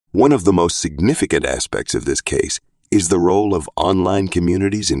One of the most significant aspects of this case is the role of online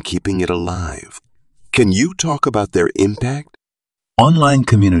communities in keeping it alive. Can you talk about their impact? Online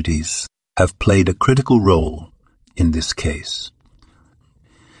communities have played a critical role in this case.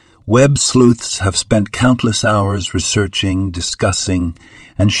 Web sleuths have spent countless hours researching, discussing,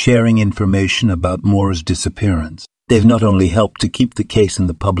 and sharing information about Maura's disappearance. They've not only helped to keep the case in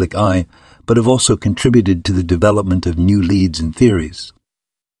the public eye, but have also contributed to the development of new leads and theories.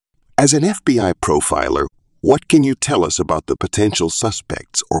 As an FBI profiler, what can you tell us about the potential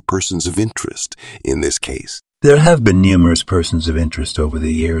suspects or persons of interest in this case? There have been numerous persons of interest over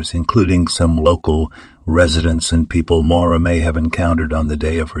the years, including some local residents and people Maura may have encountered on the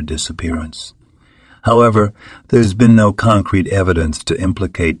day of her disappearance. However, there's been no concrete evidence to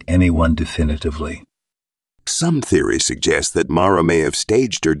implicate anyone definitively. Some theories suggest that Maura may have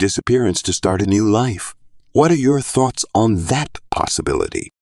staged her disappearance to start a new life. What are your thoughts on that possibility?